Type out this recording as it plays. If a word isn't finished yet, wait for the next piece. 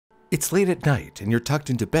It's late at night and you're tucked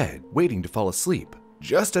into bed, waiting to fall asleep.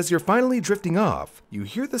 Just as you're finally drifting off, you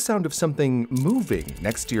hear the sound of something moving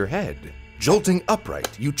next to your head. Jolting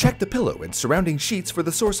upright, you check the pillow and surrounding sheets for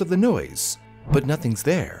the source of the noise, but nothing's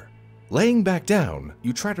there. Laying back down,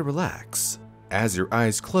 you try to relax. As your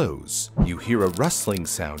eyes close, you hear a rustling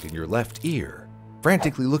sound in your left ear.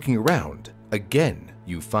 Frantically looking around, again,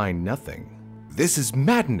 you find nothing. This is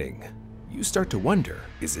maddening. You start to wonder,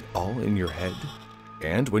 is it all in your head?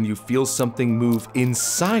 And when you feel something move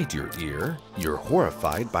inside your ear, you're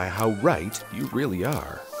horrified by how right you really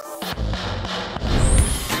are.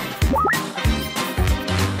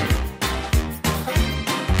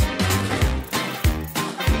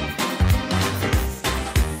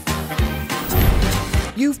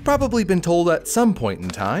 You've probably been told at some point in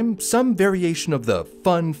time some variation of the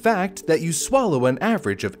fun fact that you swallow an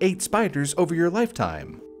average of 8 spiders over your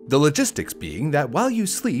lifetime. The logistics being that while you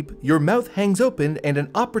sleep, your mouth hangs open and an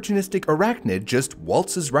opportunistic arachnid just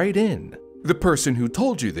waltzes right in. The person who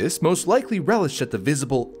told you this most likely relished at the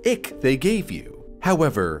visible ick they gave you.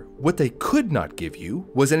 However, what they could not give you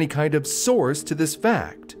was any kind of source to this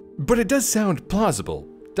fact. But it does sound plausible,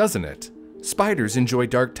 doesn't it? Spiders enjoy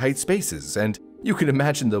dark, tight spaces, and you can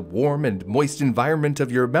imagine the warm and moist environment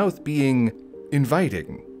of your mouth being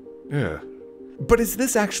inviting. Ugh. But is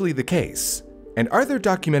this actually the case? And are there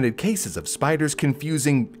documented cases of spiders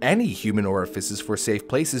confusing any human orifices for safe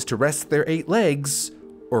places to rest their 8 legs,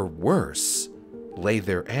 or worse, lay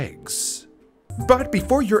their eggs? But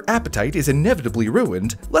before your appetite is inevitably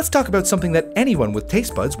ruined, let's talk about something that anyone with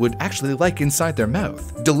taste buds would actually like inside their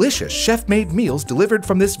mouth. Delicious chef-made meals delivered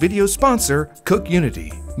from this video's sponsor,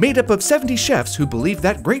 CookUnity. Made up of 70 chefs who believe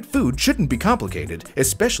that great food shouldn't be complicated,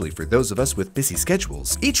 especially for those of us with busy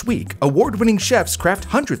schedules. Each week, award-winning chefs craft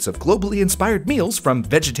hundreds of globally inspired meals from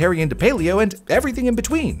vegetarian to paleo and everything in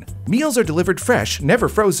between. Meals are delivered fresh, never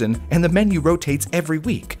frozen, and the menu rotates every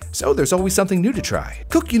week, so there's always something new to try.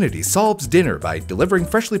 CookUnity solves dinner by delivering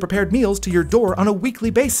freshly prepared meals to your door on a weekly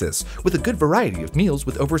basis, with a good variety of meals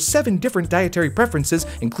with over 7 different dietary preferences,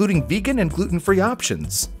 including vegan and gluten-free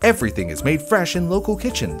options. Everything is made fresh in local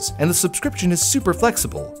kitchens, and the subscription is super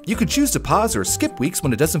flexible. You can choose to pause or skip weeks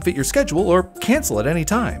when it doesn't fit your schedule, or cancel at any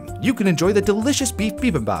time. You can enjoy the delicious beef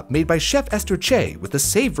bibimbap made by Chef Esther Che with a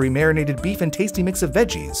savory marinated beef and tasty mix of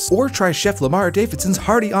veggies. Or try Chef Lamar Davidson's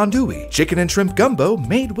hearty andouille, chicken and shrimp gumbo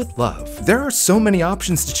made with love. There are so many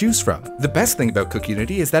options to choose from. The best thing about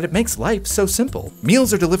CookUnity is that it makes life so simple.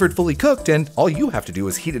 Meals are delivered fully cooked, and all you have to do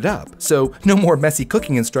is heat it up. So no more messy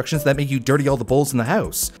cooking instructions that make you dirty all the bowls in the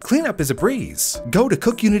house. Cleanup is a breeze. Go to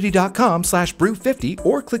cookunity.com/brew50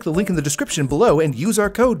 or click the link in the description below and use our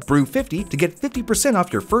code BREW50 to get 50%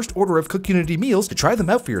 off your first order of CookUnity meals to try them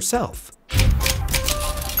out for yourself.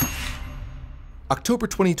 October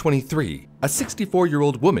 2023, a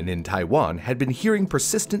 64-year-old woman in Taiwan had been hearing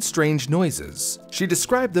persistent strange noises. She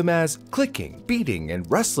described them as clicking, beating, and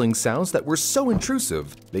rustling sounds that were so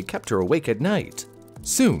intrusive they kept her awake at night.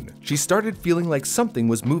 Soon, she started feeling like something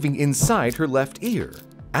was moving inside her left ear.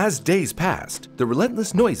 As days passed, the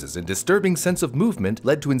relentless noises and disturbing sense of movement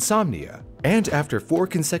led to insomnia, and after 4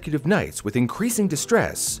 consecutive nights with increasing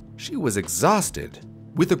distress, she was exhausted.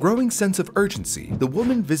 With a growing sense of urgency, the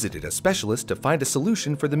woman visited a specialist to find a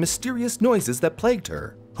solution for the mysterious noises that plagued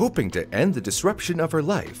her, hoping to end the disruption of her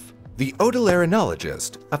life. The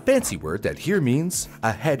otolaryngologist, a fancy word that here means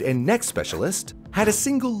a head and neck specialist, had a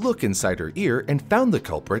single look inside her ear and found the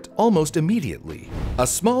culprit almost immediately. A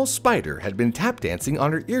small spider had been tap dancing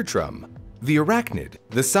on her eardrum. The arachnid,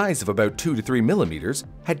 the size of about 2 to 3 millimeters,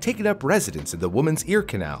 had taken up residence in the woman's ear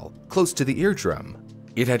canal, close to the eardrum.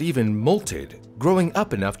 It had even molted, growing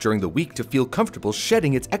up enough during the week to feel comfortable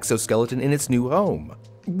shedding its exoskeleton in its new home.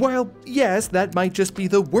 While, yes, that might just be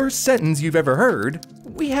the worst sentence you've ever heard,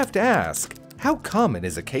 we have to ask, how common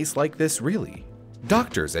is a case like this really?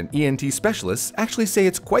 Doctors and ENT specialists actually say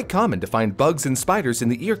it's quite common to find bugs and spiders in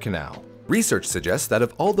the ear canal. Research suggests that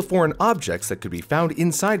of all the foreign objects that could be found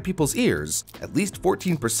inside people's ears, at least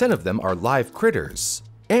 14% of them are live critters.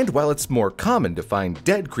 And while it's more common to find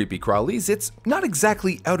dead creepy crawlies, it's not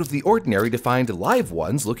exactly out of the ordinary to find live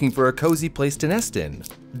ones looking for a cozy place to nest in.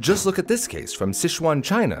 Just look at this case from Sichuan,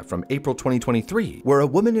 China from April 2023, where a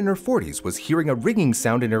woman in her 40s was hearing a ringing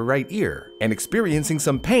sound in her right ear and experiencing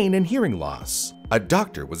some pain and hearing loss. A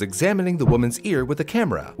doctor was examining the woman's ear with a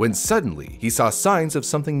camera when suddenly he saw signs of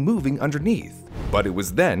something moving underneath. But it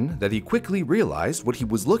was then that he quickly realized what he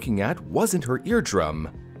was looking at wasn't her eardrum,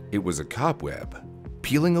 it was a cobweb.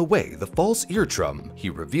 Peeling away the false eardrum, he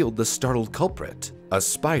revealed the startled culprit, a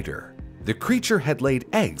spider. The creature had laid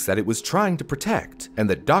eggs that it was trying to protect, and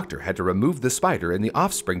the doctor had to remove the spider and the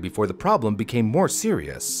offspring before the problem became more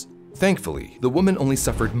serious. Thankfully, the woman only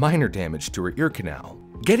suffered minor damage to her ear canal.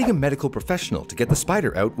 Getting a medical professional to get the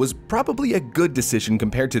spider out was probably a good decision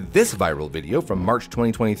compared to this viral video from March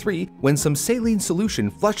 2023 when some saline solution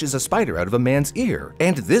flushes a spider out of a man's ear,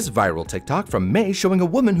 and this viral TikTok from May showing a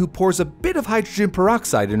woman who pours a bit of hydrogen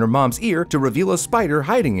peroxide in her mom's ear to reveal a spider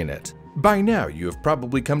hiding in it. By now, you have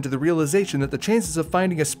probably come to the realization that the chances of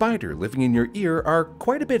finding a spider living in your ear are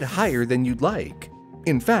quite a bit higher than you'd like.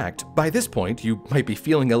 In fact, by this point, you might be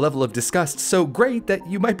feeling a level of disgust so great that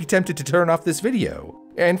you might be tempted to turn off this video.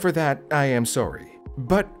 And for that, I am sorry.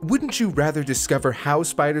 But wouldn't you rather discover how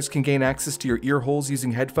spiders can gain access to your ear holes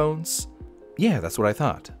using headphones? Yeah, that's what I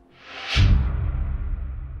thought.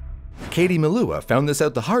 Katie Malua found this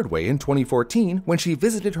out the hard way in 2014 when she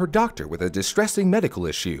visited her doctor with a distressing medical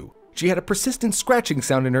issue. She had a persistent scratching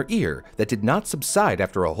sound in her ear that did not subside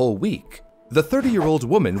after a whole week. The 30-year-old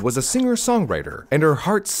woman was a singer-songwriter, and her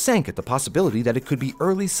heart sank at the possibility that it could be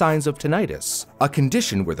early signs of tinnitus, a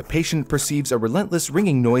condition where the patient perceives a relentless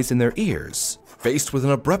ringing noise in their ears. Faced with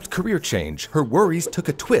an abrupt career change, her worries took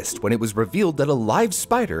a twist when it was revealed that a live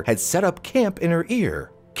spider had set up camp in her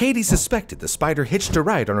ear. Katie suspected the spider hitched a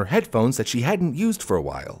ride on her headphones that she hadn't used for a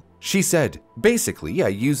while. She said, "Basically, I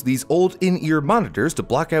used these old in-ear monitors to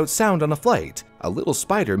block out sound on a flight. A little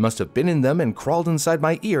spider must have been in them and crawled inside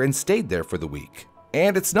my ear and stayed there for the week."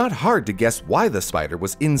 And it's not hard to guess why the spider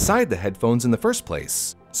was inside the headphones in the first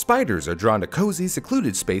place. Spiders are drawn to cozy,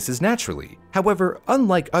 secluded spaces naturally. However,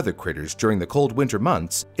 unlike other critters during the cold winter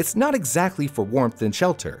months, it's not exactly for warmth and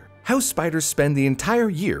shelter. House spiders spend the entire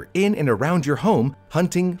year in and around your home,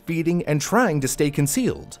 hunting, feeding, and trying to stay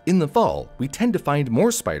concealed. In the fall, we tend to find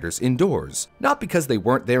more spiders indoors, not because they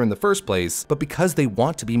weren't there in the first place, but because they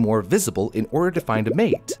want to be more visible in order to find a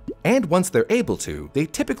mate. And once they're able to, they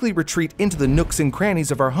typically retreat into the nooks and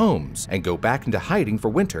crannies of our homes and go back into hiding for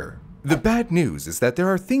winter. The bad news is that there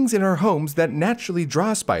are things in our homes that naturally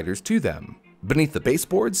draw spiders to them. Beneath the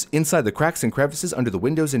baseboards, inside the cracks and crevices under the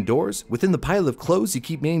windows and doors, within the pile of clothes you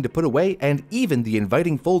keep meaning to put away, and even the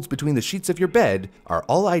inviting folds between the sheets of your bed are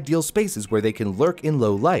all ideal spaces where they can lurk in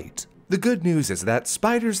low light. The good news is that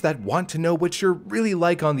spiders that want to know what you're really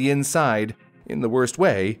like on the inside, in the worst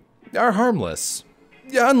way, are harmless.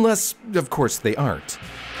 Unless, of course, they aren't.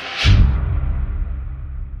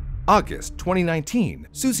 August 2019,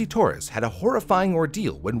 Susie Torres had a horrifying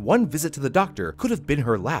ordeal when one visit to the doctor could have been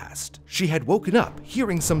her last. She had woken up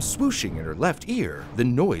hearing some swooshing in her left ear. The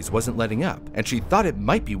noise wasn't letting up, and she thought it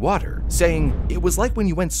might be water, saying, "It was like when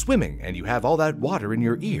you went swimming and you have all that water in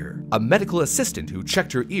your ear." A medical assistant who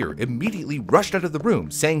checked her ear immediately rushed out of the room,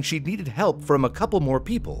 saying she needed help from a couple more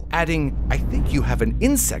people, adding, "I think you have an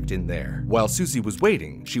insect in there." While Susie was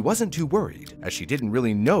waiting, she wasn't too worried, as she didn't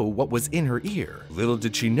really know what was in her ear. Little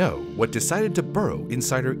did she know, what decided to burrow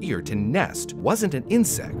inside her ear to nest wasn't an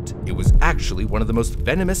insect. It was actually one of the most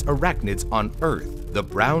venomous arachnids on Earth, the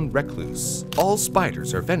brown recluse. All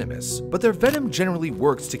spiders are venomous, but their venom generally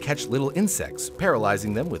works to catch little insects,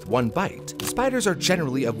 paralyzing them with one bite. Spiders are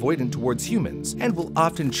generally avoidant towards humans and will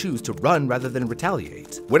often choose to run rather than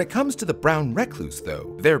retaliate. When it comes to the brown recluse,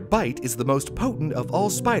 though, their bite is the most potent of all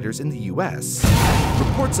spiders in the US.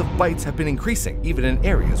 Reports of bites have been increasing, even in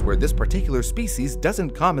areas where this particular species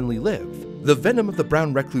doesn't commonly live. The venom of the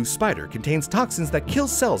brown recluse spider contains toxins that kill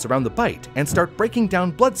cells around the bite and start breaking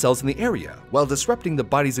down blood cells in the area, while disrupting the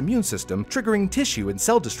body's immune system, triggering tissue and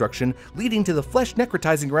cell destruction, leading to the flesh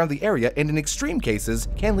necrotizing around the area, and in extreme cases,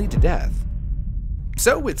 can lead to death.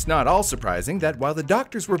 So it's not all surprising that while the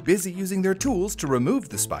doctors were busy using their tools to remove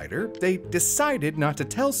the spider, they decided not to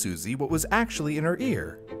tell Susie what was actually in her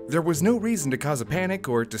ear. There was no reason to cause a panic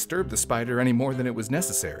or disturb the spider any more than it was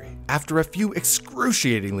necessary. After a few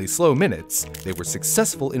excruciatingly slow minutes, they were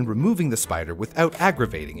successful in removing the spider without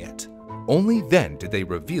aggravating it. Only then did they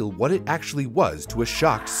reveal what it actually was to a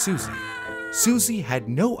shocked Susie. Susie had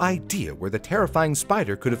no idea where the terrifying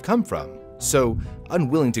spider could have come from. So,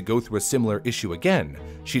 unwilling to go through a similar issue again,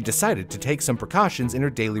 she decided to take some precautions in her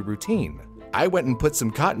daily routine. "I went and put some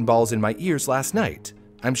cotton balls in my ears last night.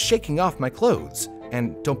 I'm shaking off my clothes,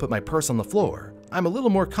 and don't put my purse on the floor. I'm a little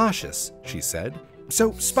more cautious," she said.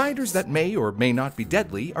 So, spiders that may or may not be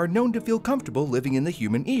deadly are known to feel comfortable living in the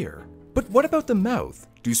human ear. But what about the mouth?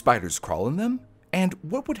 Do spiders crawl in them? And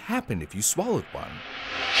what would happen if you swallowed one?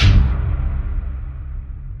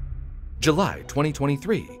 July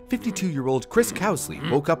 2023, 52-year-old Chris Cowsley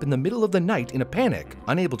woke up in the middle of the night in a panic,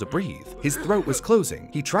 unable to breathe. His throat was closing.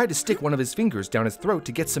 He tried to stick one of his fingers down his throat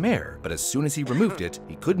to get some air, but as soon as he removed it,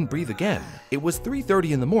 he couldn't breathe again. It was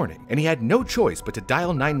 3:30 in the morning, and he had no choice but to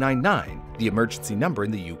dial 999, the emergency number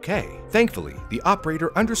in the UK. Thankfully, the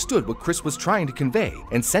operator understood what Chris was trying to convey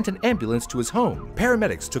and sent an ambulance to his home.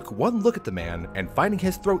 Paramedics took one look at the man and, finding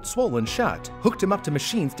his throat swollen shut, hooked him up to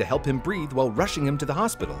machines to help him breathe while rushing him to the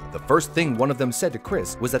hospital. The first thing one of them said to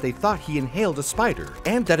Chris was that they thought he inhaled a spider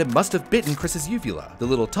and that it must have bitten Chris's uvula, the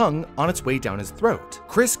little tongue on its way down his throat.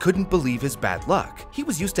 Chris couldn't believe his bad luck. He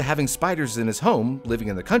was used to having spiders in his home, living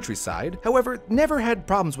in the countryside, however, never had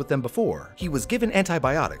problems with them before. He was given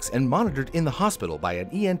antibiotics and monitored in the hospital by an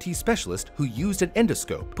ENT specialist who used an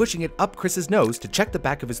endoscope, pushing it up Chris's nose to check the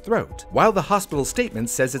back of his throat. While the hospital statement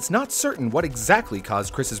says it's not certain what exactly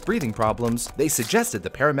caused Chris's breathing problems, they suggested the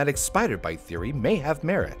paramedics' spider bite theory may have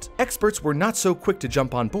merit. Experts were not so quick to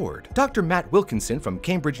jump on board. Dr. Matt Wilkinson from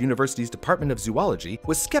Cambridge University's Department of Zoology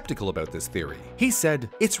was skeptical about this theory. He said,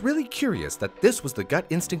 "It's really curious that this was the gut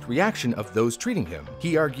instinct reaction of those treating him."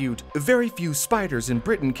 He argued, "Very few spiders in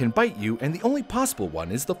Britain can bite you, and the only possible one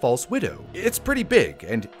is the false widow. It's pretty big,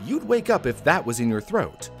 and you'd wake up if that was in your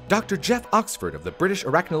throat." Dr. Jeff Oxford of the British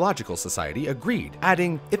Arachnological Society agreed,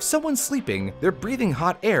 adding, "If someone's sleeping, they're breathing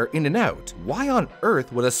hot air in and out. Why on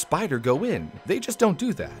earth would a spider go in? They just don't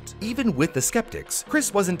do that." Even with the skeptics,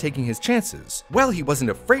 Chris wasn't taking his chances. While he wasn't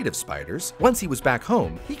afraid of spiders, once he was back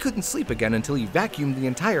home, he couldn't sleep again until he vacuumed the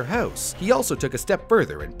entire house. He also took a step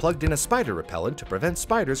further and plugged in a spider repellent to prevent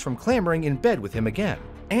spiders from clamoring in bed with him again.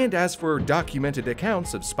 And as for documented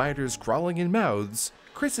accounts of spiders crawling in mouths,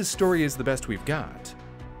 Chris's story is the best we've got.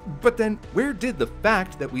 But then, where did the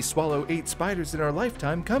fact that we swallow 8 spiders in our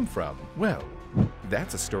lifetime come from? Well,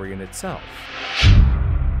 that's a story in itself.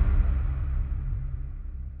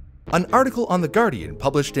 An article on The Guardian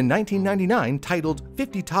published in 1999 titled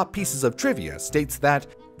 50 Top Pieces of Trivia states that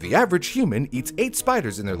the average human eats 8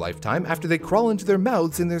 spiders in their lifetime after they crawl into their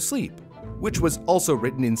mouths in their sleep, which was also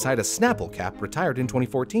written inside a Snapple cap retired in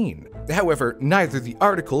 2014. However, neither the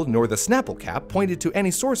article nor the Snapple cap pointed to any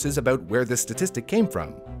sources about where this statistic came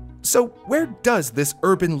from. So where does this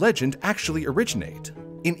urban legend actually originate?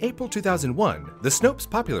 In April 2001, the Snopes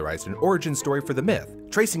popularized an origin story for the myth,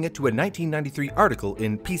 tracing it to a 1993 article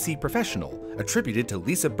in PC Professional, attributed to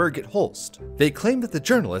Lisa Birgit Holst. They claimed that the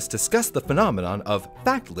journalist discussed the phenomenon of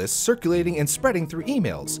fact lists circulating and spreading through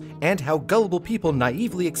emails, and how gullible people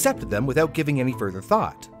naively accepted them without giving any further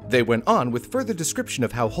thought. They went on with further description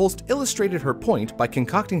of how Holst illustrated her point by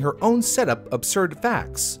concocting her own setup absurd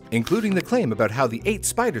facts, including the claim about how the 8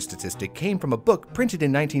 spider statistic came from a book printed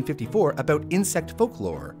in 1954 about insect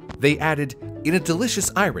folklore. They added, "In a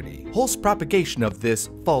delicious irony, Holst's propagation of this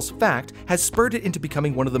false fact has spurred it into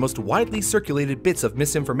becoming one of the most widely circulated bits of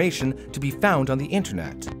misinformation to be found on the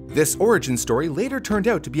internet." This origin story later turned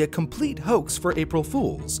out to be a complete hoax for April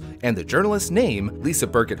Fools, and the journalist's name, Lisa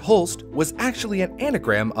Birgit Holst, was actually an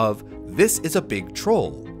anagram of "This is a big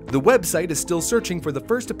troll." The website is still searching for the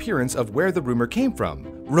first appearance of where the rumor came from,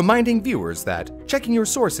 reminding viewers that checking your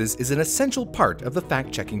sources is an essential part of the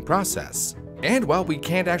fact-checking process. And while we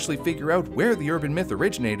can't actually figure out where the urban myth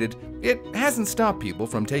originated, it hasn't stopped people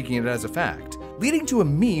from taking it as a fact, leading to a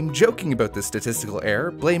meme joking about this statistical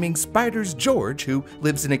error, blaming Spiders George, who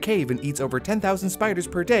lives in a cave and eats over 10,000 spiders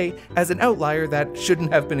per day, as an outlier that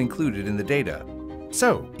shouldn't have been included in the data.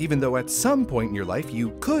 So, even though at some point in your life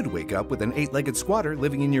you could wake up with an 8-legged squatter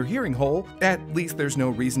living in your hearing hole, at least there's no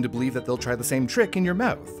reason to believe that they'll try the same trick in your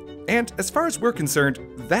mouth. And as far as we're concerned,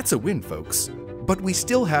 that's a win, folks. But we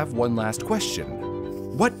still have one last question.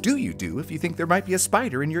 What do you do if you think there might be a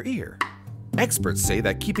spider in your ear? Experts say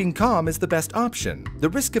that keeping calm is the best option. The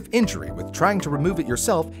risk of injury with trying to remove it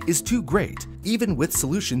yourself is too great, even with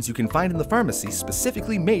solutions you can find in the pharmacy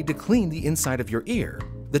specifically made to clean the inside of your ear.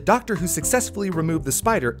 The doctor who successfully removed the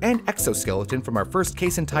spider and exoskeleton from our first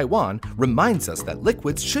case in Taiwan reminds us that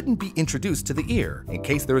liquids shouldn't be introduced to the ear in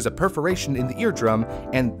case there is a perforation in the eardrum,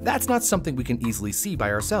 and that's not something we can easily see by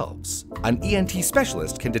ourselves. An ENT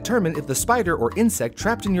specialist can determine if the spider or insect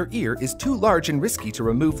trapped in your ear is too large and risky to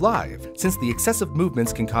remove live, since the excessive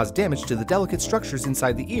movements can cause damage to the delicate structures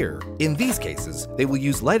inside the ear. In these cases, they will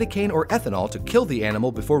use lidocaine or ethanol to kill the animal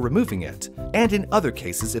before removing it. And in other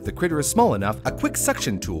cases, if the critter is small enough, a quick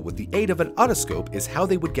suction tool with the aid of an otoscope is how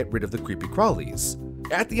they would get rid of the creepy crawlies.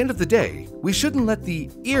 At the end of the day, we shouldn't let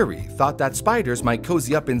the eerie thought that spiders might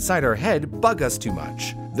cozy up inside our head bug us too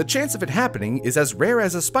much. The chance of it happening is as rare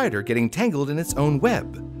as a spider getting tangled in its own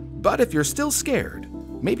web. But if you're still scared,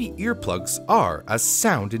 maybe earplugs are a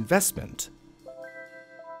sound investment.